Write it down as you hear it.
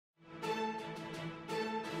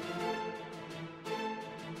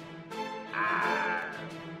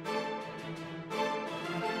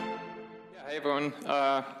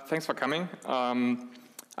everyone. Thanks for coming. I'm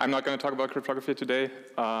not going to talk about cryptography today.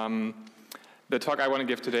 The talk I want to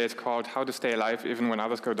give today is called How to Stay Alive Even When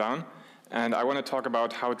Others Go Down. And I want to talk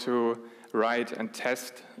about how to write and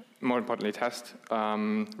test, more importantly test,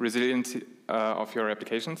 resiliency of your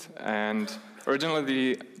applications. And originally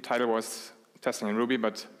the title was Testing in Ruby,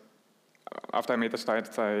 but after I made the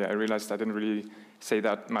slides, I realized I didn't really say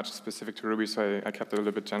that much specific to Ruby, so I kept it a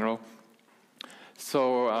little bit general.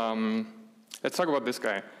 So let's talk about this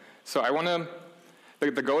guy. So I want to,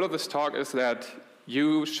 the goal of this talk is that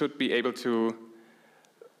you should be able to,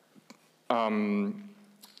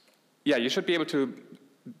 you should be able to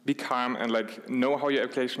be calm and like know how your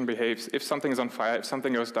application behaves. If something is on fire, if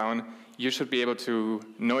something goes down, you should be able to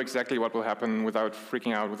know exactly what will happen without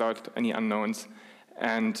freaking out, without any unknowns.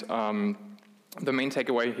 And the main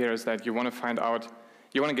takeaway here is that you want to find out,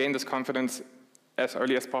 you want to gain this confidence as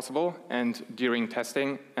early as possible and during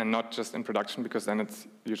testing and not just in production, because then it's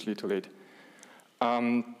usually too late.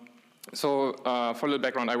 For a little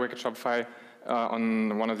background, I work at Shopify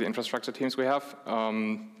on one of the infrastructure teams we have.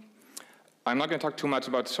 I'm not going to talk too much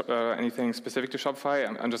about anything specific to Shopify.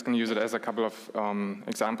 I'm just going to use it as a couple of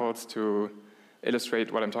examples to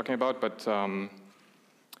illustrate what I'm talking about. But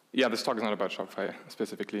this talk is not about Shopify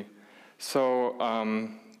specifically. So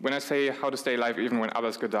when I say how to stay alive even when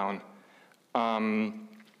others go down,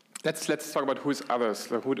 let's talk about who's others.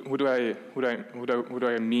 Who do I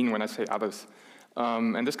mean when I say others?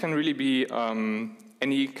 And this can really be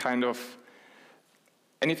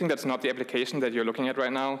anything that's not the application that you're looking at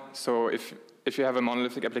right now. So if you have a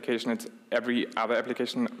monolithic application, it's every other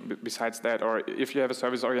application besides that. Or if you have a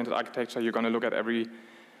service-oriented architecture, you're going to look at every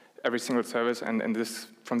single service. And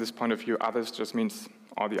from this point of view, others just means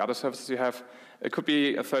all the other services you have. It could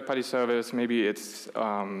be a third-party service. Maybe it's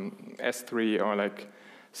S3 or like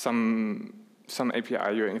some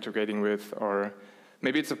API you're integrating with, or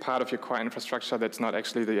maybe it's a part of your core infrastructure that's not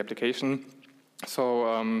actually the application.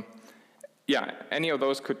 So any of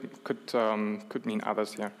those could mean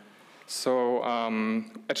others here. So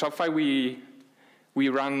at Shopify we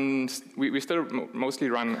still mostly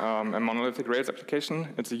run a monolithic Rails application.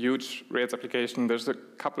 It's a huge Rails application. There's a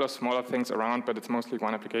couple of smaller things around, but it's mostly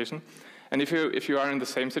one application. And if you are in the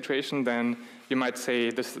same situation, then you might say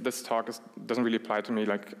this talk doesn't really apply to me.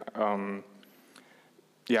 Like, why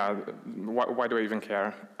do I even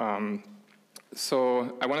care?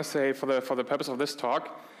 So I want to say for the purpose of this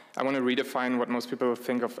talk, I want to redefine what most people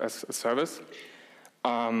think of as a service.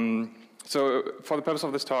 So for the purpose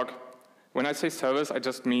of this talk, when I say service, I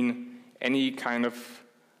just mean any kind of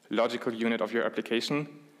logical unit of your application.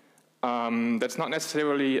 That's not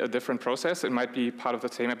necessarily a different process. It might be part of the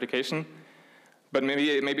same application, but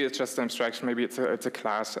maybe it's just an abstraction. Maybe it's a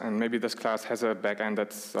class, and maybe this class has a backend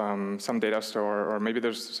that's some data store, or maybe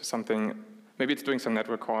there's something. Maybe it's doing some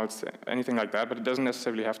network calls, anything like that. But it doesn't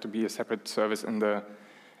necessarily have to be a separate service in the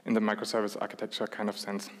microservice architecture kind of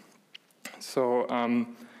sense. So a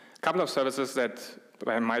couple of services that,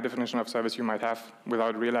 by my definition of service, you might have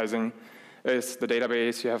without realizing is the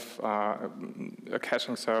database. You have a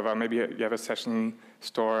caching server. Maybe you have a session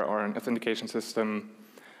store or an authentication system.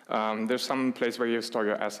 There's some place where you store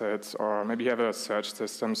your assets, or maybe you have a search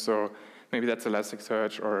system. So maybe that's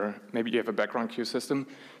Elasticsearch, or maybe you have a background queue system.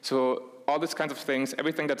 So all these kinds of things,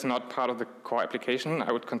 everything that's not part of the core application,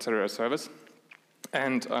 I would consider a service.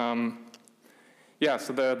 And so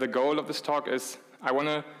the goal of this talk is I want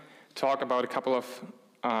to talk about a couple of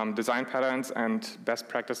design patterns and best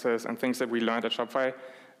practices and things that we learned at Shopify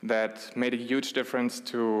that made a huge difference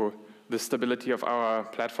to the stability of our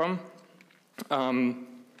platform.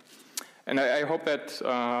 And I hope that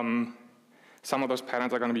some of those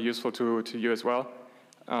patterns are going to be useful to you as well.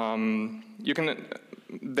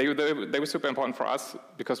 They were super important for us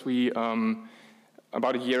because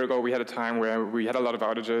about a year ago, we had a time where we had a lot of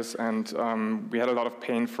outages, and we had a lot of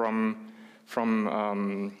pain from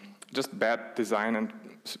just bad design and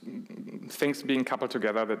things being coupled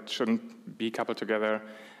together that shouldn't be coupled together.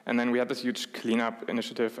 And then we had this huge cleanup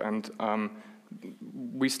initiative, and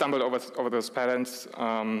we stumbled over those patterns.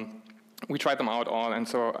 We tried them out all, and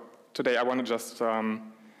so today I want to just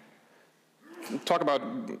talk about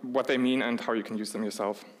what they mean and how you can use them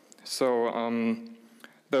yourself. So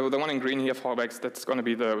the one in green here, fallbacks, that's going to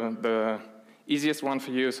be the easiest one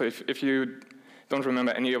for you. So if you don't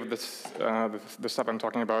remember any of this, the stuff I'm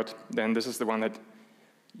talking about, then this is the one that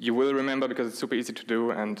you will remember because it's super easy to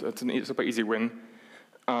do and it's a super easy win.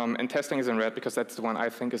 And testing is in red because that's the one I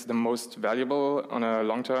think is the most valuable on a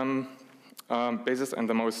long-term basis and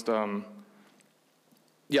the most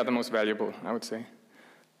valuable, I would say.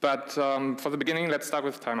 But for the beginning, let's start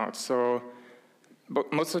with timeouts. So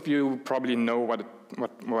But most of you probably know what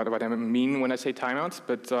I mean when I say timeouts,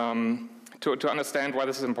 but to understand why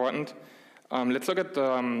this is important, let's look at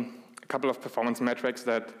a couple of performance metrics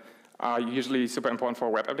that are usually super important for a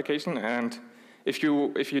web application. And if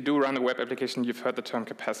you do run a web application, you've heard the term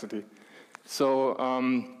capacity. So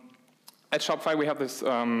at Shopify, we have this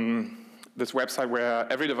website where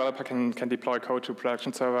every developer can deploy code to a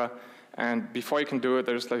production server. And before you can do it,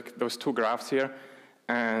 there's like those two graphs here.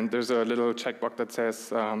 And there's a little checkbox that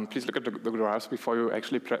says, please look at the graphs before you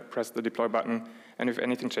actually press the deploy button. And if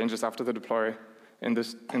anything changes after the deploy in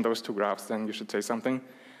those two graphs, then you should say something.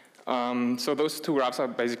 So those two graphs are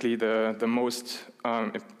basically the most,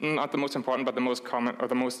 not the most important, but the most common, or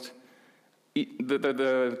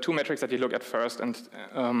the two metrics that you look at first and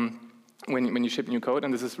when you ship new code,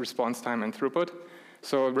 and this is response time and throughput.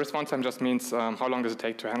 So response time just means how long does it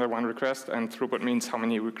take to handle one request, and throughput means how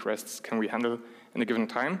many requests can we handle in a given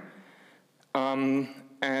time.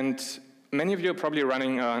 And many of you are probably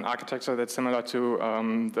running an architecture that's similar to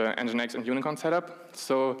the Nginx and Unicorn setup.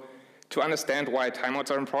 So to understand why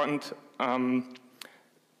timeouts are important,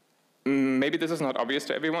 maybe this is not obvious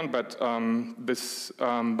to everyone, but this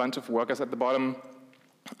bunch of workers at the bottom,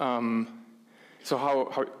 so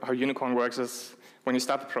how Unicorn works is when you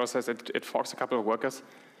start the process, it forks a couple of workers.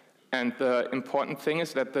 And the important thing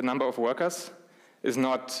is that the number of workers is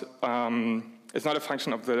not a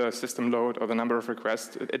function of the system load or the number of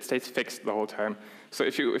requests. It stays fixed the whole time. So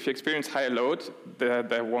if you experience higher load,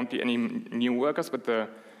 there won't be any new workers, but the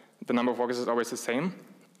number of workers is always the same,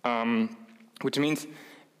 which means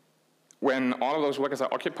when all of those workers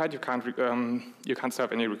are occupied, you can't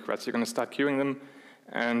serve any requests. You're going to start queuing them,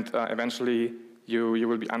 and eventually you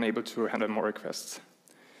will be unable to handle more requests.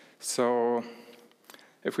 So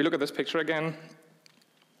if we look at this picture again,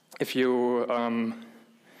 if you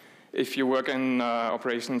work in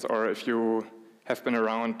operations, or if you have been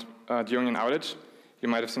around during an outage, you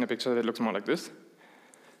might have seen a picture that looks more like this.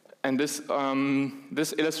 And this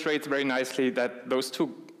illustrates very nicely that those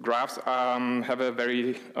two graphs have a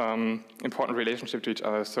very important relationship to each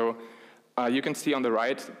other. So you can see on the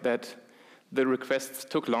right that the requests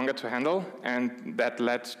took longer to handle, and that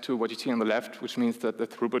led to what you see on the left, which means that the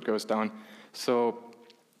throughput goes down. So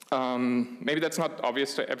maybe that's not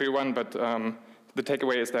obvious to everyone, but the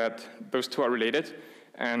takeaway is that those two are related,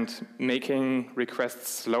 and making requests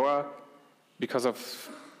slower because of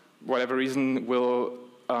whatever reason will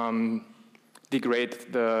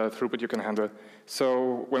degrade the throughput you can handle.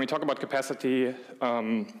 So when we talk about capacity,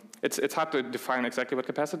 it's hard to define exactly what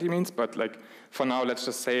capacity means, but like for now, let's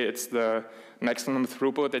just say it's the maximum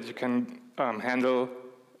throughput that you can handle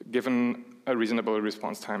given a reasonable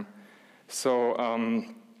response time. So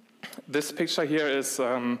this picture here is,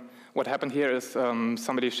 what happened here is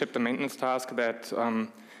somebody shipped a maintenance task that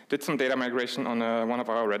did some data migration on one of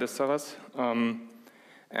our Redis servers.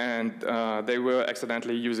 And they were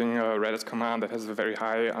accidentally using a Redis command that has a very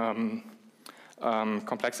high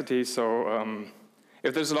complexity. So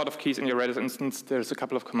if there's a lot of keys in your Redis instance, there's a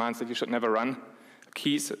couple of commands that you should never run.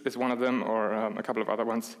 Keys is one of them, or a couple of other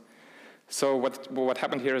ones. So what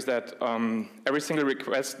happened here is that every single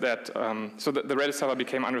request that, so the Redis server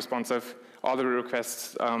became unresponsive. All the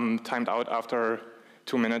requests timed out after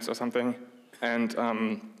 2 minutes or something. And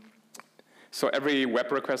so every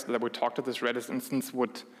web request that would talk to this Redis instance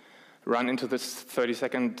would run into this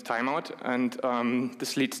 30-second timeout, and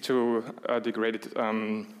this leads to degraded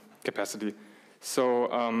capacity. So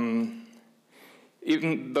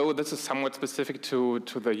even though this is somewhat specific to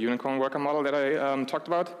the Unicorn worker model that I talked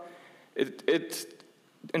about, it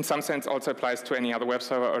in some sense also applies to any other web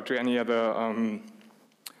server or to any other,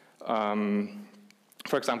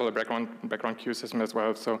 for example, a background queue system as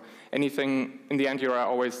well. So anything, in the end, you are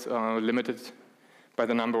always limited by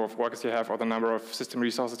the number of workers you have or the number of system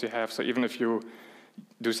resources you have. So even if you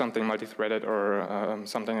do something multi-threaded or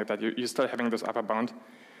something like that, you're still having this upper bound.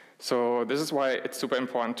 So this is why it's super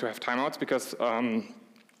important to have timeouts, because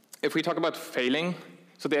if we talk about failing,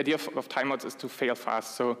 so the idea of timeouts is to fail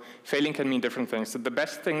fast. So failing can mean different things. So the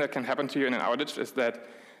best thing that can happen to you in an outage is that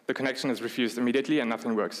the connection is refused immediately and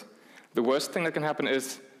nothing works. The worst thing that can happen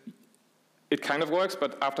is it kind of works,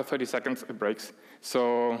 but after 30 seconds, it breaks.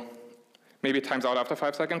 So maybe it times out after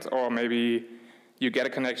 5 seconds, or maybe you get a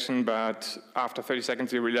connection, but after 30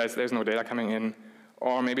 seconds, you realize there's no data coming in,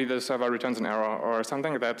 or maybe the server returns an error or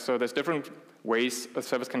something like that. So there's different ways a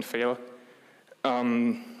service can fail.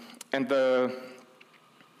 And the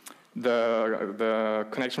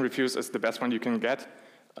connection refuse is the best one you can get,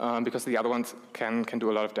 because the other ones can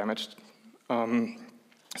do a lot of damage.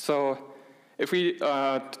 So if we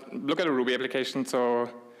look at a Ruby application, so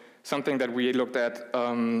something that we looked at,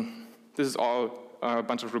 this is all a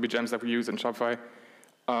bunch of Ruby gems that we use in Shopify,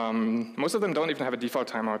 most of them don't even have a default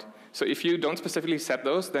timeout. So if you don't specifically set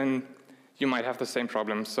those, then you might have the same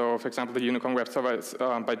problem. So for example, the Unicorn web server is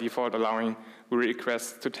by default allowing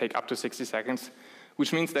requests to take up to 60 seconds,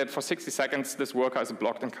 which means that for 60 seconds, this worker is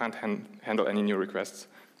blocked and can't handle any new requests.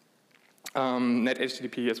 Net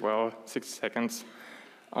HTTP as well, 60 seconds.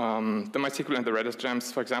 The MySQL and the Redis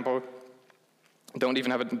gems, for example, don't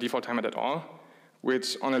even have a default timeout at all,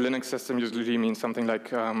 which on a Linux system usually means something like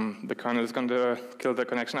the kernel is going to kill the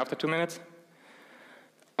connection after 2 minutes.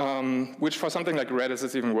 Which for something like Redis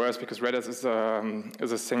is even worse, because Redis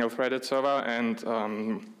is a single-threaded server,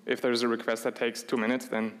 and if there's a request that takes 2 minutes,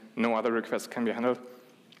 then no other request can be handled.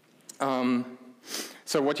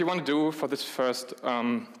 So what you want to do for this first,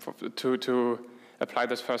 to apply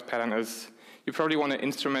this first pattern is, you probably want to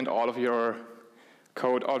instrument all of your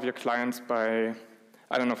code, all of your clients by,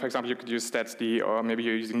 I don't know, for example, you could use statsd, or maybe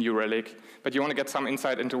you're using New Relic, but you want to get some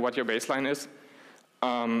insight into what your baseline is,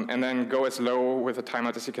 and then go as low with the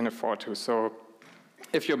timeout as you can afford to. So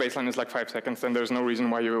if your baseline is like 5 seconds, then there's no reason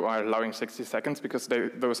why you are allowing 60 seconds, because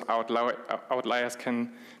those outliers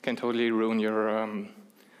can totally ruin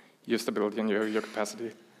your stability and your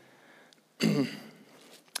capacity.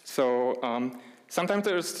 So sometimes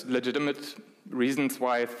there's legitimate reasons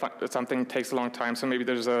why something takes a long time. So maybe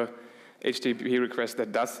there's a HTTP request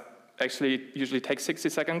that does actually usually take 60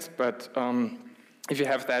 seconds, but if you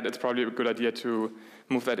have that, it's probably a good idea to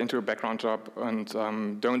move that into a background job and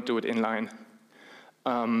don't do it inline.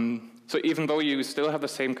 So even though you still have the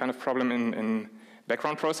same kind of problem in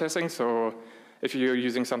background processing, so if you're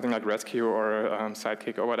using something like Rescue or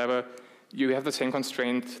Sidekick or whatever, you have the same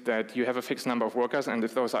constraint that you have a fixed number of workers, and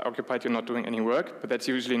if those are occupied, you're not doing any work, but that's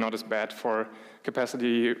usually not as bad for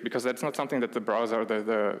capacity, because that's not something that the browser or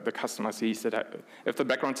the customer sees. If the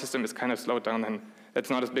background system is kind of slowed down, then it's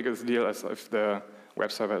not as big a deal as if the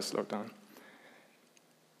web server is slowed down.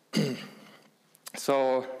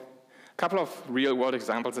 So a couple of real-world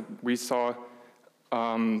examples that we saw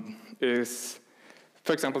is,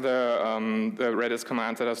 for example, the Redis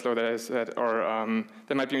commands that are slow, that I said, or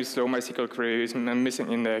there might be slow MySQL queries, a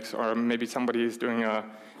missing index, or maybe somebody is doing an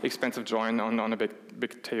expensive join on a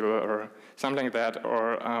big table, or something like that.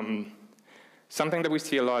 Or something that we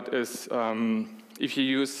see a lot is if you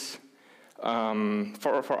use,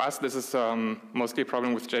 for us, this is mostly a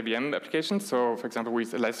problem with JVM applications. So, for example, we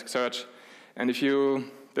use Elasticsearch, and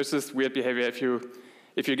there's this weird behavior if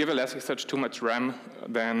you give Elasticsearch too much RAM,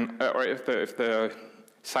 then, or if the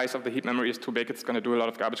size of the heap memory is too big, it's going to do a lot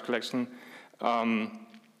of garbage collection.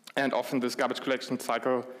 And often this garbage collection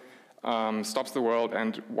cycle stops the world,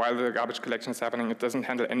 and while the garbage collection is happening, it doesn't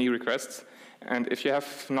handle any requests. And if you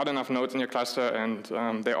have not enough nodes in your cluster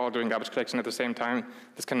and they're all doing garbage collection at the same time,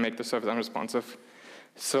 this can make the service unresponsive.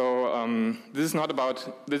 So this is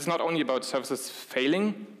not only about services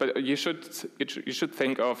failing, but you should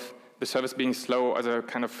think of the service being slow as a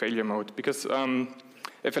kind of failure mode, because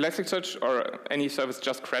if Elasticsearch or any service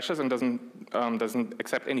just crashes and doesn't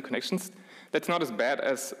accept any connections, that's not as bad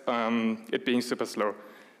as it being super slow.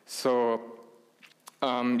 So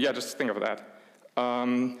yeah, just think of that.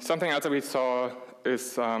 Something else that we saw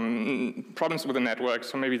is problems with the network.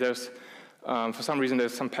 So maybe there's, for some reason,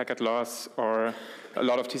 there's some packet loss or a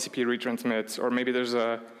lot of TCP retransmits, or maybe there's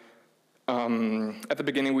at the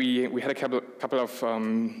beginning, we had a couple of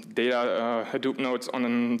data Hadoop nodes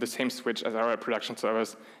on the same switch as our production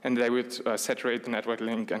servers, and they would saturate the network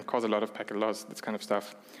link and cause a lot of packet loss, this kind of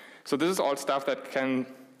stuff. So this is all stuff that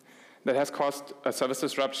has caused a service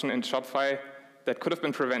disruption in Shopify that could have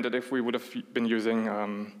been prevented if we would have been using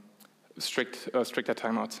stricter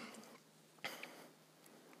timeouts.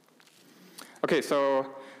 Okay, so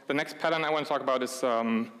the next pattern I want to talk about is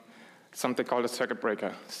something called a circuit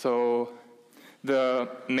breaker. So the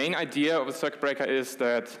main idea of a circuit breaker is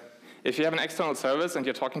that if you have an external service and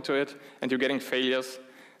you're talking to it and you're getting failures,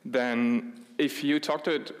 then if you talk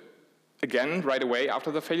to it again right away after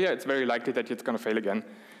the failure, it's very likely that it's going to fail again.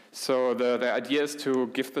 So the idea is to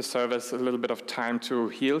give the service a little bit of time to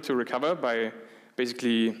heal, to recover, by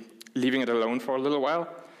basically leaving it alone for a little while.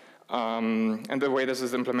 And the way this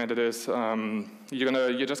is implemented is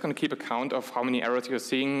you're just going to keep a count of how many errors you're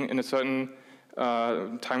seeing in a certain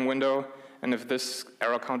time window, and if this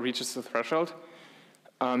error count reaches the threshold,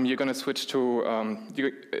 you're going to switch to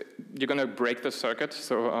you're going to break the circuit.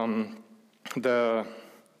 So the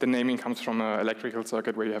naming comes from an electrical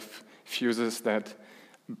circuit where you have fuses that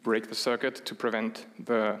break the circuit to prevent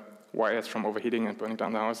the wires from overheating and burning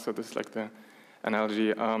down the house. So this is like the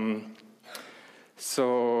analogy.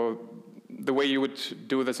 So the way you would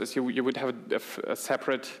do this is you would have a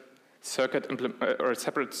separate circuit or a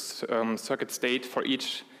separate circuit state for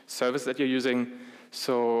each service that you're using.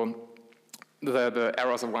 So the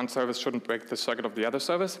errors of one service shouldn't break the circuit of the other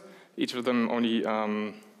service. Each of them only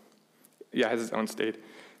has its own state.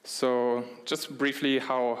 So just briefly,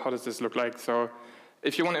 how does this look like? So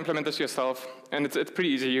if you want to implement this yourself, and it's pretty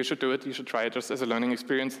easy, you should do it, you should try it just as a learning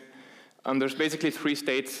experience. There's basically 3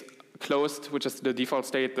 states: closed, which is the default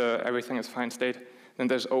state, the everything is fine state. Then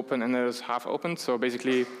there's open, and there's half open. So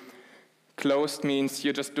basically, closed means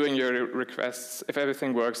you're just doing your requests. If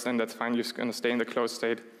everything works, then that's fine, you're going to stay in the closed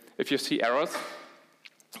state. If you see errors,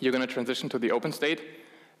 you're going to transition to the open state.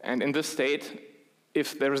 And in this state,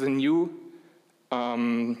 if there is a new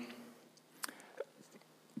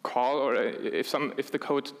call, or if the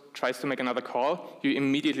code tries to make another call, you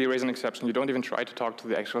immediately raise an exception. You don't even try to talk to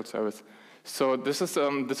the actual service. So this is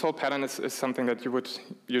this whole pattern is something that you would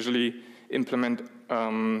usually implement,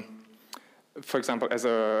 for example, as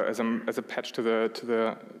a patch to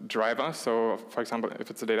the driver. So, for example, if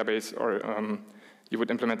it's a database, or you would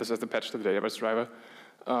implement this as a patch to the database driver.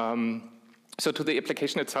 So to the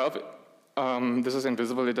application itself, this is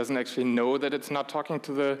invisible. It doesn't actually know that it's not talking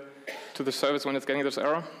to the service when it's getting this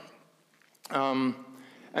error. And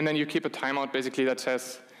then you keep a timeout basically that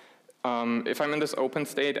says, if I'm in this open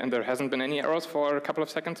state and there hasn't been any errors for a couple of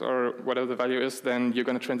seconds or whatever the value is, then you're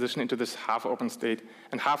going to transition into this half open state.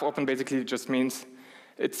 And half open basically just means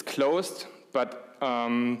it's closed, but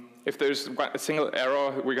if there's a single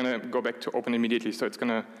error, we're going to go back to open immediately. So it's going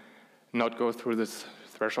to not go through this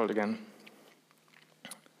threshold again.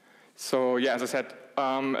 So yeah, as I said,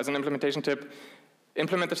 as an implementation tip,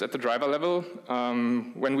 implement this at the driver level.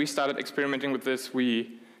 When we started experimenting with this,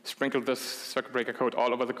 we sprinkled this circuit breaker code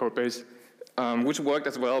all over the code base, which worked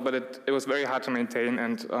as well, but it was very hard to maintain.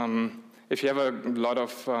 And if you have a lot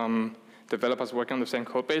of developers working on the same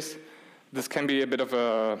code base, this can be a bit of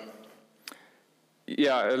a,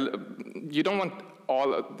 you don't want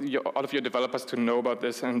all of your developers to know about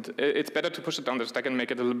this, and it's better to push it down the stack and make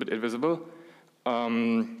it a little bit invisible.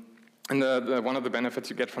 And one of the benefits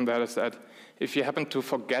you get from that is that if you happen to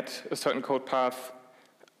forget a certain code path,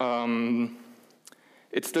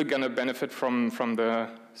 it's still going to benefit from the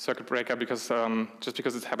circuit breaker because just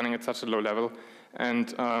because it's happening at such a low level.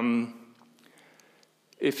 And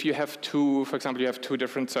if you have for example, you have 2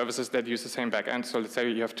 different services that use the same backend. So let's say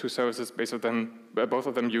you have 2 services, both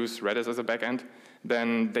of them use Redis as a backend.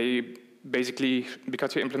 Then they basically,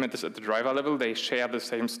 because you implement this at the driver level, they share the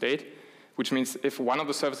same state, which means if one of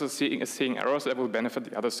the services is seeing errors, that will benefit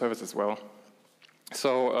the other service as well.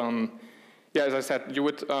 So as I said, you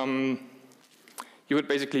would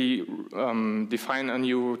basically define a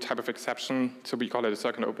new type of exception. So we call it a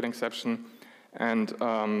circuit opening exception. And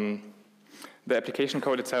the application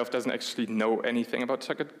code itself doesn't actually know anything about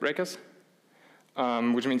circuit breakers,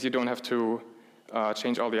 which means you don't have to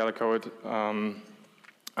change all the other code. I'm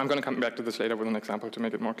going to come back to this later with an example to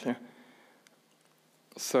make it more clear.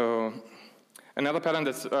 So another pattern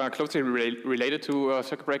that's closely related to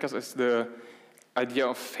circuit breakers is the idea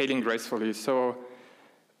of failing gracefully. So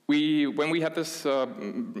when we had this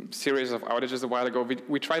series of outages a while ago,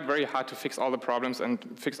 we tried very hard to fix all the problems and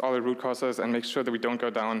fix all the root causes and make sure that we don't go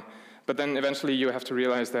down. But then eventually you have to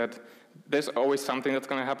realize that there's always something that's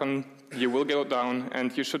going to happen. You will go down,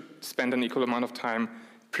 and you should spend an equal amount of time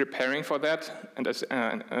preparing for that and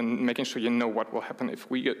making sure you know what will happen if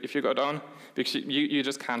you go down, because you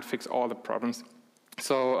just can't fix all the problems.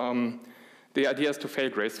 So the idea is to fail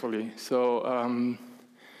gracefully. So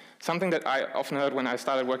something that I often heard when I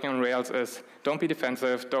started working on Rails is, don't be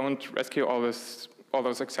defensive, don't rescue all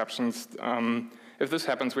those exceptions. If this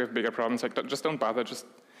happens, we have bigger problems. Like, just don't bother, just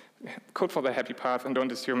code for the happy path and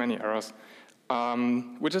don't assume any errors,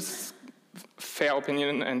 which is fair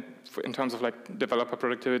opinion and in terms of like developer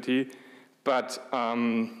productivity, but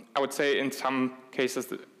I would say in some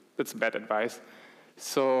cases that's bad advice.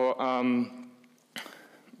 So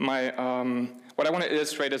what I want to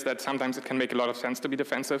illustrate is that sometimes it can make a lot of sense to be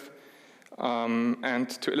defensive. And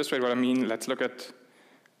to illustrate what I mean, let's look at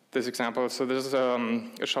this example. So this is a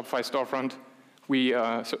Shopify storefront.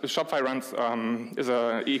 So Shopify runs is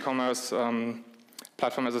an e-commerce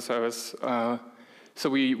platform as a service. So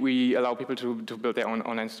we allow people to build their own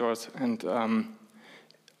online stores. And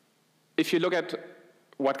if you look at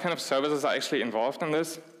what kind of services are actually involved in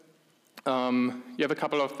this, you have a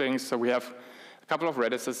couple of things. So we have a couple of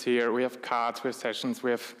Redises here. We have cards, we have sessions,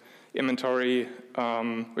 we have inventory,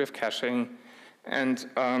 we have caching. And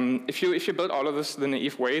if you build all of this the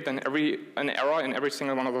naive way, then an error in every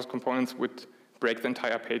single one of those components would break the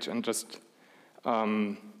entire page and just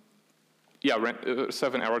serve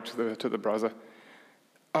an error to the browser.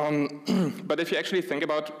 But if you actually think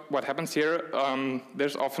about what happens here,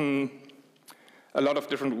 there's often a lot of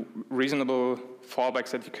different reasonable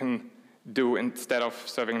fallbacks that you can do instead of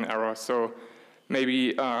serving an error. So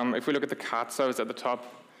maybe if we look at the cart service at the top,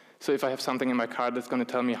 so if I have something in my cart that's going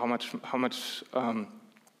to tell me how much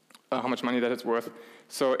money that it's worth.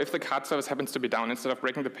 So if the cart service happens to be down, instead of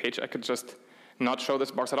breaking the page, I could just not show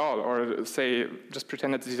this box at all, or say just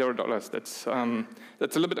pretend it's $0. That's a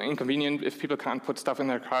little bit inconvenient if people can't put stuff in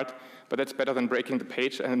their cart, but that's better than breaking the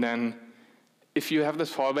page. And then if you have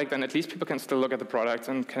this fallback, then at least people can still look at the products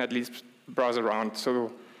and can at least browse around.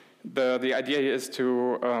 So the idea here is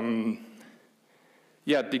to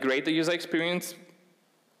degrade the user experience,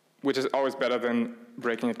 which is always better than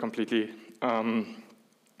breaking it completely.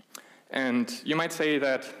 And you might say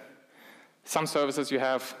that some services you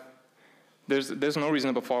have, there's no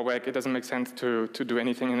reasonable fallback. It doesn't make sense to do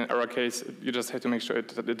anything in an error case. You just have to make sure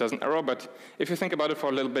it doesn't error. But if you think about it for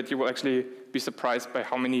a little bit, you will actually be surprised by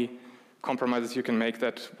how many compromises you can make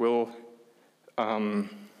that will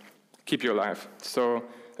keep you alive. So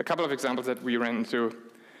a couple of examples that we ran into.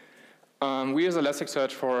 We use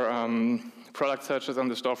Elasticsearch for product searches on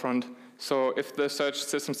the storefront. So if the search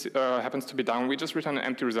system happens to be down, we just return an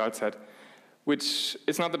empty result set, which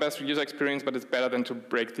is not the best user experience, but it's better than to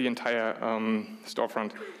break the entire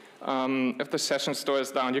storefront. If the session store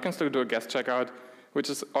is down, you can still do a guest checkout,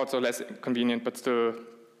 which is also less convenient, but still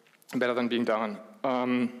better than being down.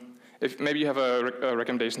 If maybe you have a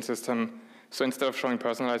recommendation system, so instead of showing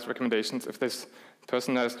personalized recommendations, if this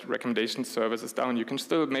personalized recommendation service is down,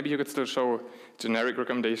 maybe you could still show generic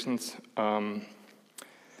recommendations.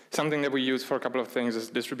 Something that we use for a couple of things is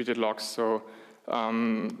distributed logs. So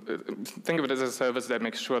think of it as a service that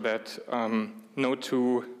makes sure that no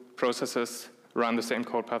two processes run the same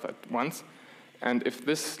code path at once. And if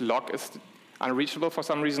this log is unreachable for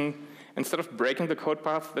some reason, instead of breaking the code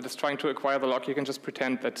path that is trying to acquire the log, you can just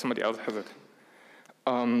pretend that somebody else has it.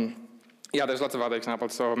 There's lots of other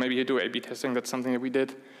examples. So maybe you do A/B testing. That's something that we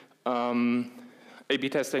did. A/B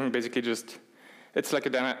testing basically it's like a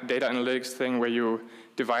data analytics thing where you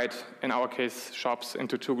divide, in our case, shops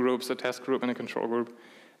into two groups, a test group and a control group.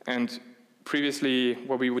 And previously,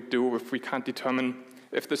 what we would do if we can't determine,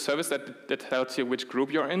 if the service that tells you which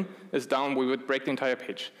group you're in is down, we would break the entire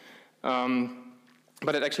page.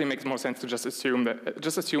 But it actually makes more sense to just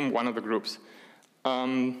assume one of the groups.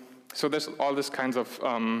 So there's all these kinds of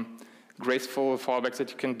graceful fallbacks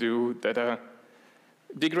that you can do that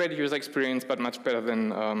degrade user experience, but much better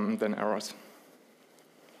than errors.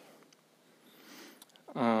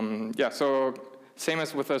 So same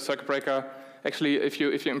as with the circuit breaker. Actually, if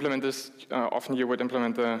you implement this, often you would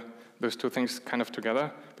implement those two things kind of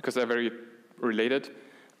together because they're very related.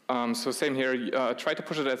 So same here. Try to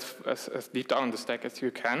push it as deep down the stack as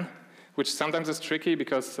you can, which sometimes is tricky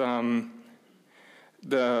because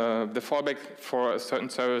the fallback for a certain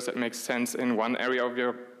service that makes sense in one area of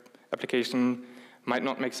your application might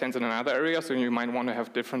not make sense in another area. So you might want to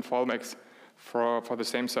have different fallbacks for the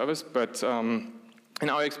same service, but in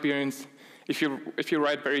our experience, if you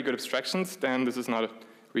write very good abstractions, then this is not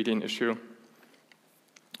really an issue.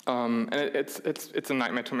 And it's a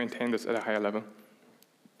nightmare to maintain this at a higher level.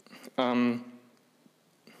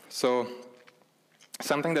 So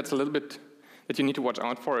something that's a little bit that you need to watch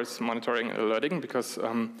out for is monitoring and alerting, because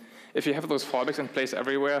if you have those fallbacks in place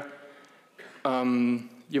everywhere,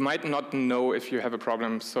 you might not know if you have a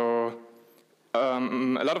problem. So a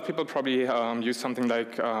lot of people probably use something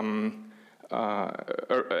like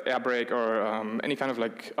AirBreak or any kind of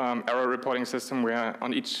like error reporting system where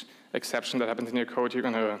on each exception that happens in your code, you're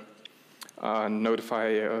going to notify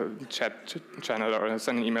a chat channel or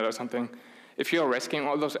send an email or something. If you're rescuing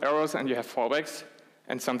all those errors and you have fallbacks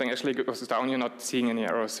and something actually goes down, you're not seeing any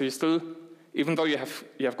errors. So you still, even though you have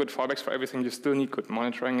good fallbacks for everything, you still need good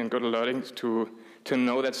monitoring and good alerting to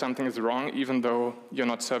know that something is wrong, even though you're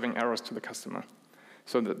not serving errors to the customer.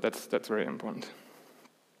 So that's very important.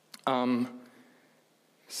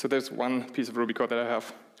 So there's one piece of Ruby code that I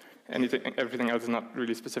have. Everything else is not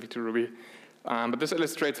really specific to Ruby. But this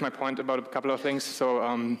illustrates my point about a couple of things.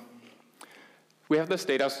 So we have this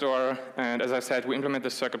data store, and as I said, we implement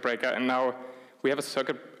this circuit breaker, and now we have a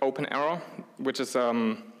circuit open error, which is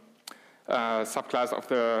a subclass of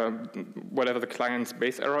whatever the client's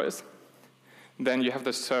base error is. Then you have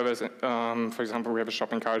this service, for example, we have a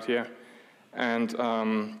shopping cart here. And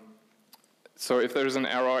so if there's an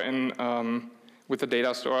error with the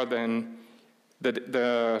data store, then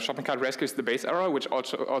the shopping cart rescues the base error, which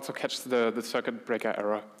also catches the circuit breaker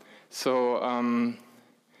error. So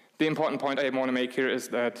the important point I want to make here is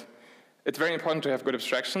that it's very important to have good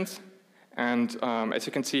abstractions, And as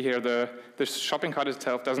you can see here, the shopping cart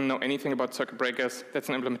itself doesn't know anything about circuit breakers. That's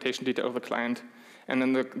an implementation detail of the client. And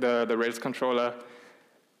then the Rails controller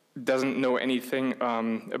doesn't know anything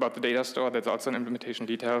about the data store. That's also an implementation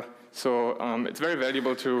detail. So it's very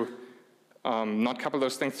valuable to not couple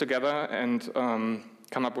those things together and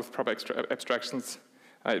come up with proper abstractions.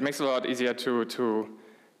 It makes it a lot easier to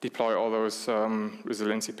deploy all those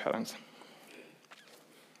resiliency patterns.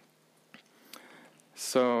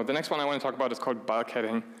 So the next one I want to talk about is called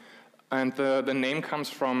bulkheading. And the name comes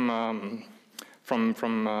from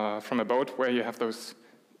a boat where you have those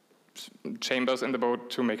chambers in the boat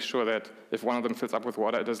to make sure that if one of them fills up with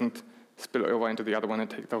water, it doesn't spill over into the other one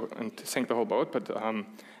and sink the whole boat, but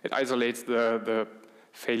it isolates the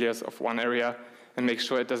failures of one area and makes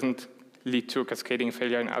sure it doesn't lead to cascading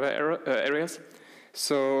failure in other areas.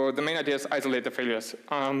 So the main idea is isolate the failures.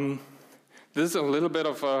 This is a little bit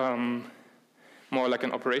of more like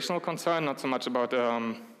an operational concern, not so much about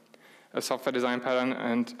a software design pattern,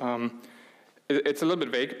 and it's a little bit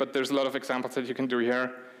vague, but there's a lot of examples that you can do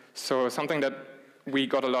here. So something that we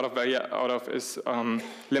got a lot of value out of is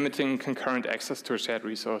limiting concurrent access to a shared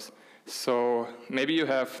resource. So maybe you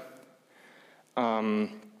have,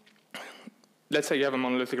 let's say you have a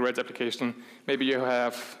monolithic Rails application. Maybe you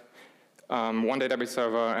have one database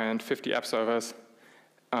server and 50 app servers.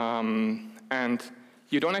 And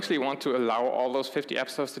you don't actually want to allow all those 50 app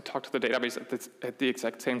servers to talk to the database at the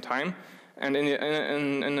exact same time. And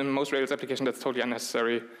in most Rails applications, that's totally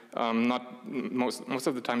unnecessary. Most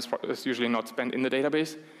of the time, it's usually not spent in the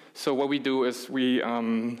database. So what we do is we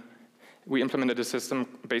implemented a system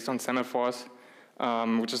based on semaphores,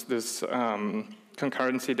 which is this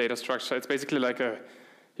concurrency data structure. It's basically like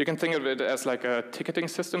you can think of it as like a ticketing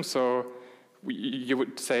system. So you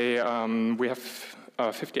would say we have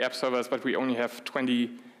 50 app servers, but we only have 20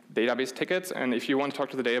 database tickets. And if you want to talk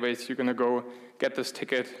to the database, you're going to go get this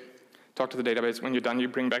ticket, talk to the database. When you're done, you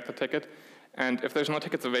bring back the ticket. And if there's no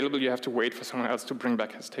tickets available, you have to wait for someone else to bring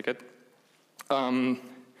back his ticket. And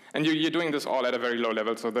you're doing this all at a very low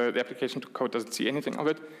level, so the application code doesn't see anything of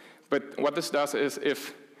it. But what this does is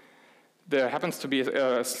if there happens to be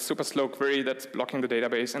a super slow query that's blocking the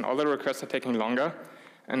database and all the requests are taking longer,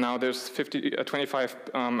 and now there's 25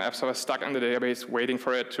 app servers stuck in the database waiting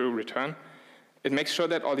for it to return, it makes sure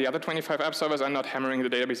that all the other 25 app servers are not hammering the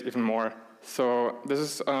database even more. So this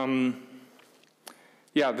is,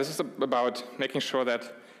 this is about making sure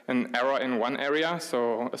that an error in one area,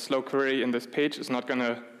 so a slow query in this page, is not going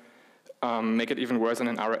to make it even worse in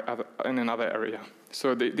another area.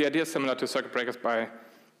 So the idea is similar to circuit breakers by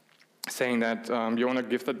saying that you want to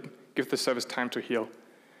give the service time to heal.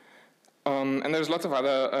 And there's lots of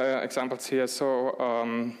other examples here. So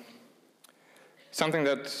something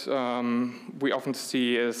that we often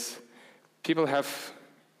see is people have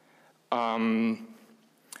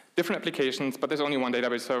different applications, but there's only one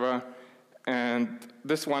database server, and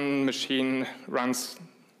this one machine runs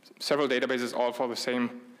several databases all for the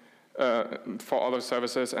same, for all those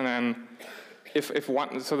services, and then if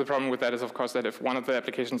one, so the problem with that is, of course, that if one of the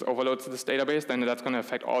applications overloads this database, then that's going to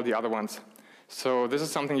affect all the other ones. So this is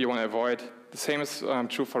something you want to avoid. The same is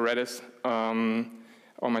true for Redis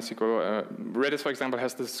or MySQL. Redis, for example,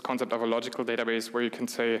 has this concept of a logical database where you can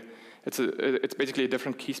say it's basically a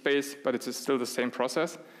different key space, but it's still the same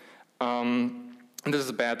process. And this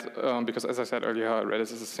is bad because, as I said earlier,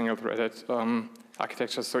 Redis is a single-threaded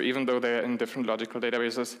architecture. So even though they're in different logical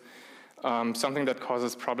databases, something that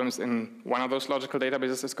causes problems in one of those logical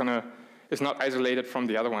databases is not isolated from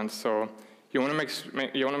the other ones. So you want to make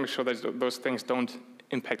sure that those things don't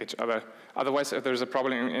impact each other. Otherwise, if there's a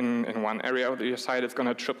problem in one area of your site, it's going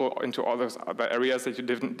to trickle into all those other areas that you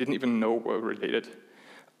didn't even know were related.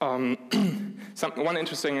 One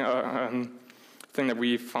interesting thing that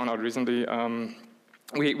we found out recently,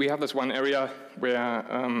 we have this one area where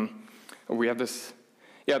we have this.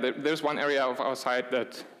 Yeah, there's one area of our site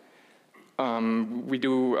that we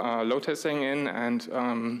do load testing in,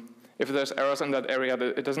 and if there's errors in that area,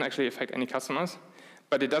 it doesn't actually affect any customers,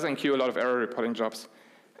 but it does enqueue a lot of error reporting jobs.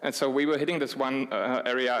 And so we were hitting this one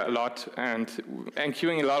area a lot and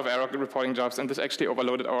enqueuing a lot of error reporting jobs, and this actually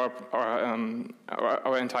overloaded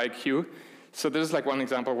our entire queue. So this is like one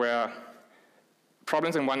example where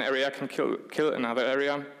problems in one area can kill another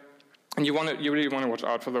area, and you really want to watch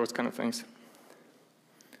out for those kind of things.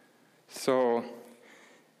 So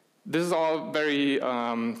this is all very,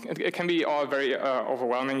 it can be all very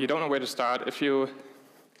overwhelming. You don't know where to start.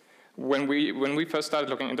 When we first started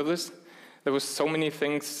looking into this, there was so many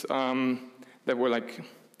things that were like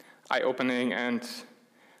eye-opening, and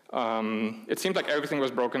it seemed like everything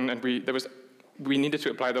was broken, and there we needed to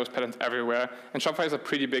apply those patterns everywhere. And Shopify is a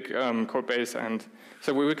pretty big code base, and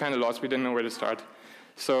so we were kind of lost. We didn't know where to start.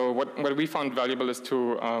 So what we found valuable is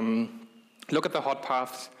to look at the hot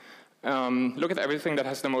paths, look at everything that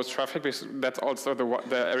has the most traffic, because that's also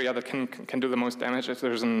the area that can do the most damage if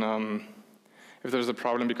there's a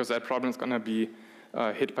problem, because that problem is going to be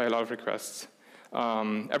hit by a lot of requests.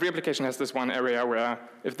 Every application has this one area where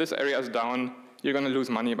if this area is down, you're going to lose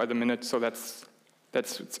money by the minute. So that's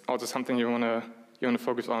also something you want to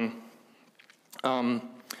focus on.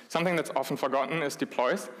 Something that's often forgotten is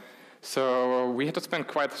deploys. So we had to spend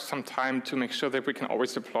quite some time to make sure that we can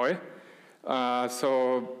always deploy.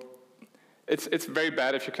 So it's very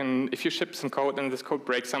bad if you ship some code and this code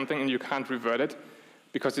breaks something and you can't revert it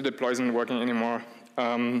because the deploy isn't working anymore.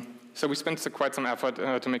 So we spent quite some effort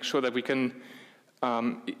to make sure that we can,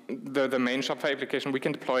 the main Shopify application, we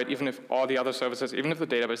can deploy it even if all the other services, even if the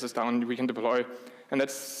database is down, we can deploy. And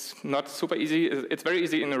that's not super easy. It's very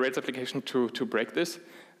easy in a Rails application to break this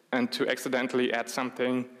and to accidentally add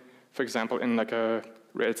something, for example, in like a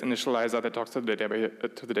Rails initializer that talks to the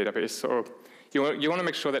database. So you want to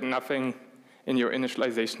make sure that nothing in your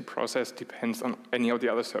initialization process depends on any of the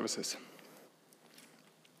other services.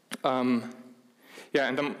 Yeah,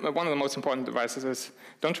 and one of the most important advices is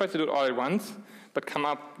don't try to do it all at once, but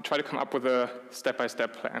try to come up with a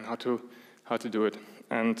step-by-step plan how to do it.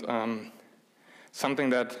 And something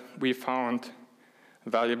that we found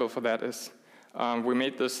valuable for that is we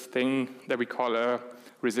made this thing that we call a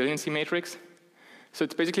resiliency matrix. So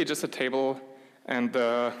it's basically just a table, and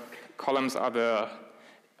the columns are the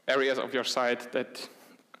areas of your site that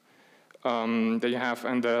you have,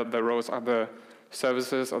 and the rows are the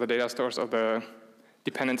services or the data stores or the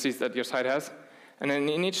dependencies that your site has. And then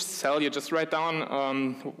in each cell, you just write down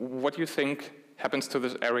what you think happens to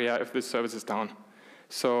this area if this service is down.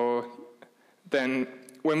 So then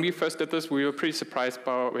when we first did this, we were pretty surprised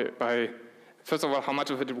by first of all, how much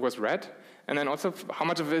of it was read, and then also how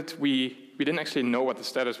much of it we didn't actually know what the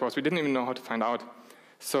status was. We didn't even know how to find out.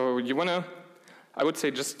 So you want to, I would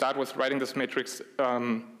say, just start with writing this matrix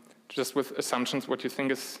just with assumptions, what you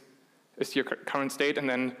think is your current state, and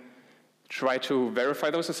then try to verify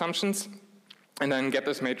those assumptions, and then get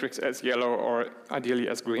this matrix as yellow or ideally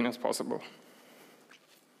as green as possible.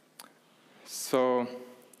 So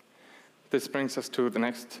this brings us to the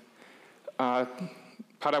next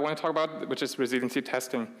part I want to talk about, which is resiliency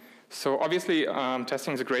testing. So obviously,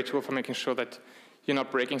 testing is a great tool for making sure that you're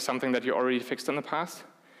not breaking something that you already fixed in the past.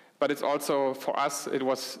 But it's also, for us, it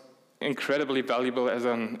was incredibly valuable as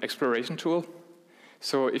an exploration tool.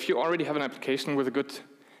 So if you already have an application with a good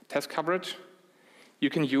test coverage, you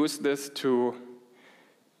can use this to,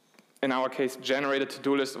 in our case, generate a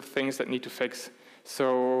to-do list of things that need to fix.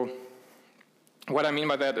 So what I mean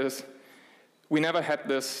by that is we never had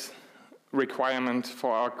this requirement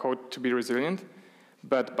for our code to be resilient,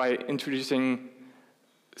 but by introducing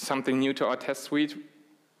something new to our test suite,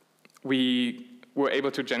 we were able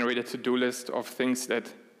to generate a to-do list of things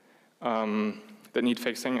that need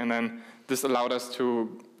fixing, and then this allowed us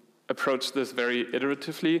to approach this very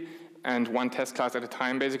iteratively and one test class at a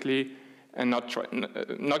time, basically, and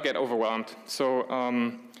not get overwhelmed. So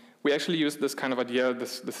we actually used this kind of idea,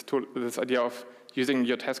 this idea of using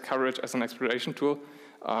your test coverage as an exploration tool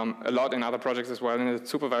a lot in other projects as well, and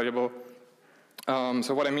it's super valuable.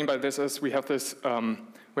 So what I mean by this is we have this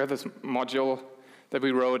module that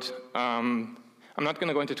we wrote. I'm not going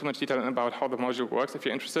to go into too much detail about how the module works. If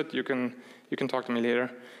you're interested, you can talk to me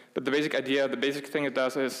later. But the basic idea, the basic thing it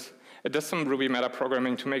does is it does some Ruby meta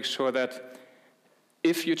programming to make sure that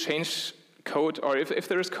if you change code, or if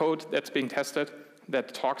there is code that's being tested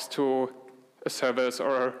that talks to a service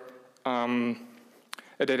or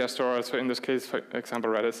a data store, so in this case, for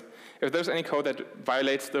example, Redis, if there's any code that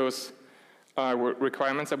violates those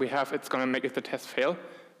requirements that we have, it's going to make the test fail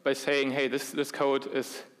by saying, hey, this code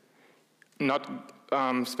is not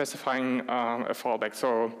specifying a fallback.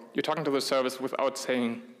 So you're talking to the service without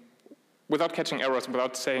catching errors,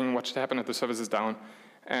 without saying what should happen if the service is down.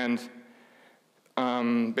 And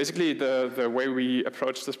basically, the way we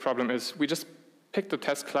approach this problem is we just picked the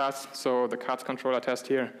test class, so the cards controller test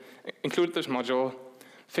here, included this module,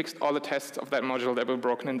 fixed all the tests of that module that were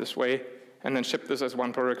broken in this way, and then shipped this as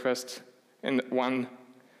one pull request in one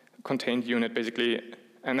contained unit, basically.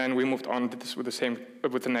 And then we moved on to this with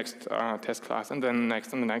the next test class, and then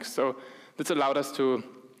next and the next. So this allowed us to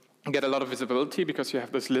get a lot of visibility because you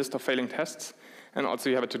have this list of failing tests, and also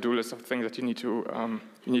you have a to-do list of things that you need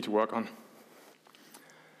to work on.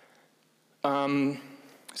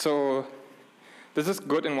 So this is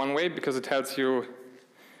good in one way because it tells you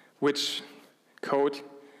which code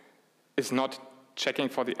is not checking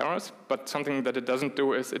for the errors, but something that it doesn't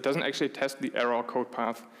do is it doesn't actually test the error code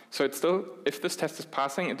path. So it's still, if this test is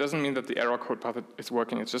passing, it doesn't mean that the error code path is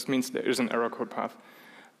working. It just means there is an error code path.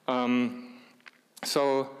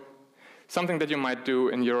 So something that you might do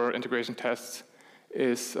in your integration tests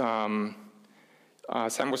is, Sam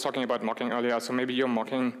was talking about mocking earlier, so maybe you're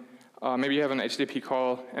mocking, maybe you have an HTTP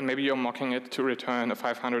call, and maybe you're mocking it to return a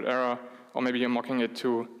 500 error, or maybe you're mocking it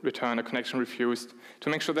to return a connection refused, to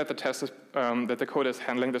make sure that the test is, that the code is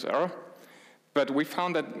handling this error. But we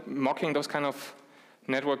found that mocking those kind of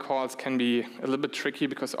network calls can be a little bit tricky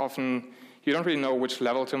because often you don't really know which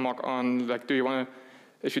level to mock on. Like, do you want to,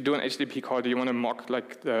 if you do an HTTP call, do you want to mock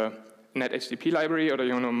like the net HTTP library, or do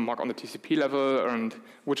you want to mock on the TCP level, and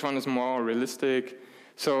which one is more realistic?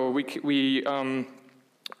 So we came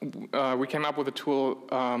up with a tool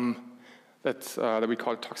that we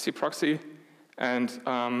call ToxiProxy, and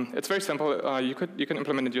it's very simple. You can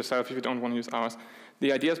implement it yourself if you don't want to use ours.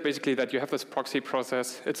 The idea is basically that you have this proxy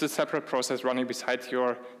process. It's a separate process running beside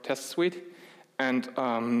your test suite, and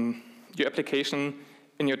your application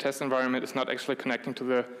in your test environment is not actually connecting to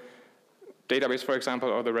the database, for example,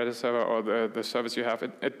 or the Redis server, or the service you have.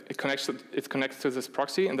 It connects to this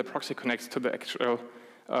proxy, and the proxy connects to the actual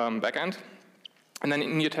backend. And then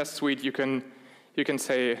in your test suite, you can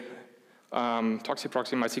say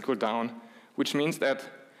ToxiProxy MySQL down, which means that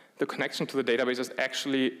the connection to the database is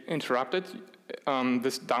actually interrupted.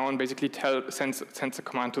 This down basically sends a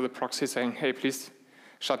command to the proxy saying, hey, please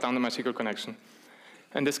shut down the MySQL connection.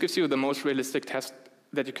 And this gives you the most realistic test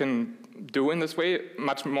that you can do in this way,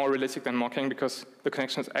 much more realistic than mocking, because the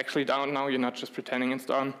connection is actually down now. You're not just pretending it's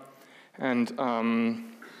down. And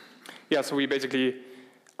yeah, so we basically,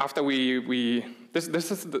 after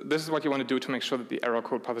this is what you want to do to make sure that the error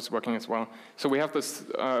code path is working as well. So we have this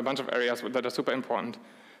a bunch of areas that are super important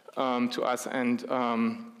to us. And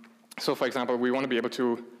so, for example, we want to be able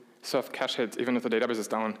to serve cache hits even if the database is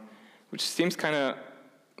down, which seems kind of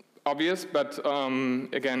obvious, but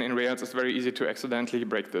again, in Rails, it's very easy to accidentally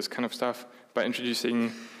break this kind of stuff by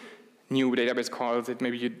introducing new database calls that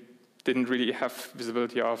maybe you didn't really have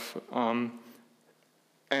visibility of.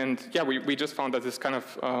 And yeah, we just found that this kind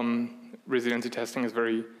of resiliency testing is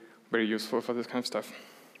very, very useful for this kind of stuff.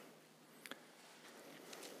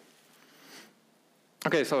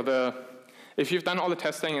 Okay, so if you've done all the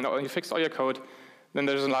testing and you fixed all your code, then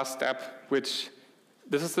there's a last step, which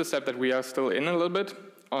this is the step that we are still in a little bit.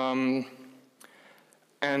 And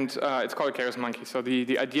it's called Chaos Monkey. So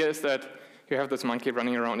the idea is that you have this monkey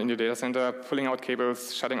running around in your data center, pulling out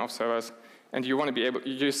cables, shutting off servers, and you want to be able,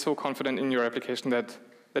 you're so confident in your application that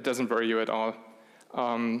that doesn't worry you at all.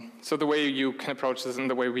 So the way you can approach this and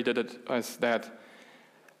the way we did it is that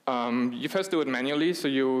you first do it manually. So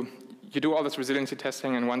you do all this resiliency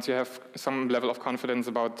testing, and once you have some level of confidence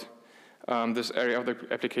about this area of the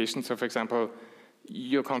application, so for example,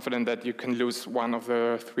 you're confident that you can lose one of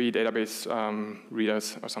the 3 database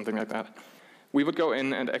readers or something like that, we would go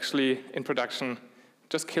in and actually, in production,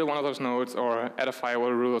 just kill one of those nodes or add a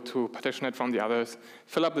firewall rule to partition it from the others,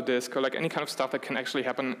 fill up the disk, or like any kind of stuff that can actually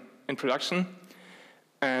happen in production.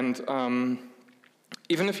 And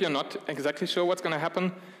even if you're not exactly sure what's going to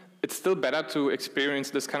happen, it's still better to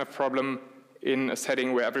experience this kind of problem in a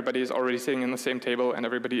setting where everybody is already sitting in the same table and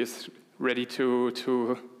everybody is ready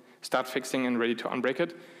to start fixing and ready to unbreak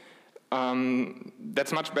it.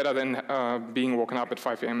 That's much better than being woken up at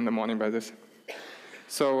 5 a.m. in the morning by this.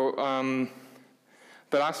 So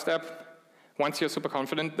the last step, once you're super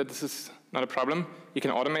confident that this is not a problem, you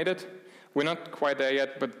can automate it. We're not quite there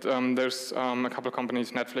yet, but there's a couple of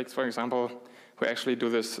companies, Netflix, for example, who actually do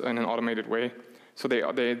this in an automated way. So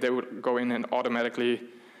they would go in and automatically,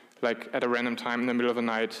 like at a random time in the middle of the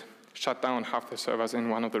night, shut down half the servers in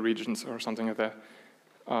one of the regions or something like that.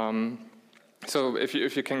 So if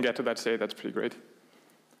you can get to that state, that's pretty great.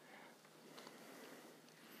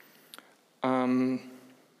 Yeah.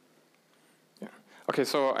 Okay,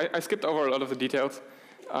 so I skipped over a lot of the details.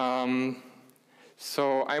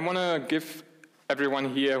 So I want to give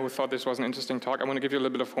everyone here who thought this was an interesting talk, I want to give you a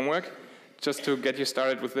little bit of homework just to get you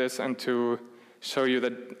started with this and to show you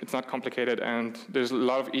that it's not complicated and there's a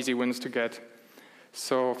lot of easy wins to get.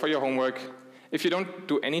 So for your homework, if you don't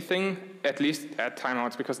do anything, at least add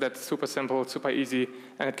timeouts, because that's super simple, super easy,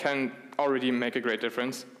 and it can already make a great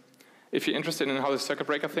difference. If you're interested in how the circuit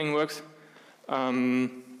breaker thing works,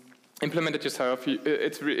 implement it yourself.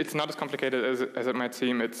 It's not as complicated as it might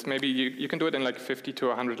seem. It's maybe you can do it in like 50 to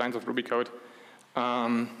 100 lines of Ruby code.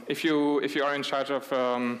 If you are in charge of,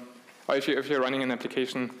 or if you're running an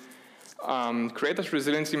application, create this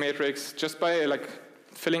resiliency matrix just by like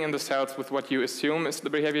filling in the cells with what you assume is the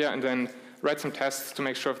behavior, and then write some tests to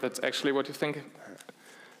make sure if that's actually what you think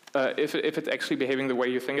if it's actually behaving the way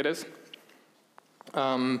you think it is.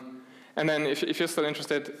 And then if you're still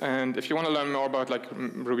interested, and if you want to learn more about like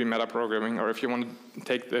Ruby metaprogramming, or if you want to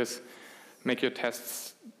take this, make your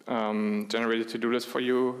tests generated to do this for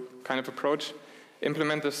you kind of approach,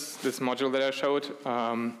 implement this module that I showed.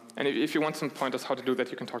 And if you want some pointers how to do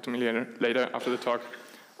that, you can talk to me later after the talk.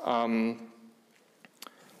 And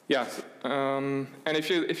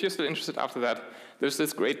if you're still interested after that, there's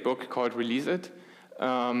this great book called Release It,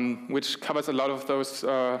 which covers a lot of those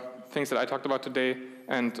things that I talked about today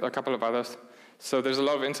and a couple of others. So there's a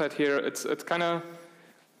lot of insight here. It's kind of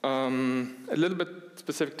a little bit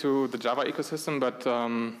specific to the Java ecosystem, but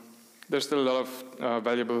there's still a lot of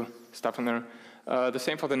valuable stuff in there. The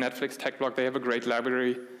same for the Netflix tech blog. They have a great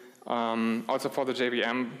library, also for the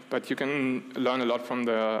JVM, but you can learn a lot from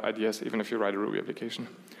the ideas, even if you write a Ruby application.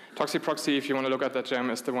 ToxiProxy, if you want to look at that gem,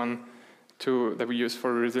 is the one that we use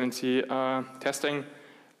for resiliency testing.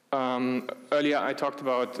 Earlier, I talked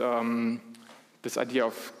about this idea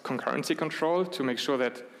of concurrency control to make sure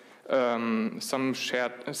that some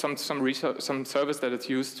service that is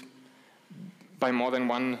used by more than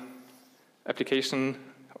one application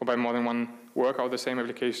or by more than one worker of the same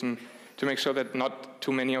application, to make sure that not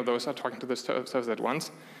too many of those are talking to the service at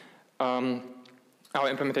once. Our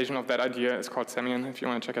implementation of that idea is called Semian, if you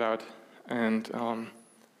want to check it out. And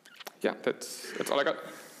yeah, that's all I got.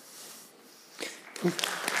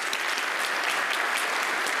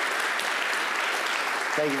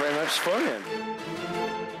 Thank you very much, Florian.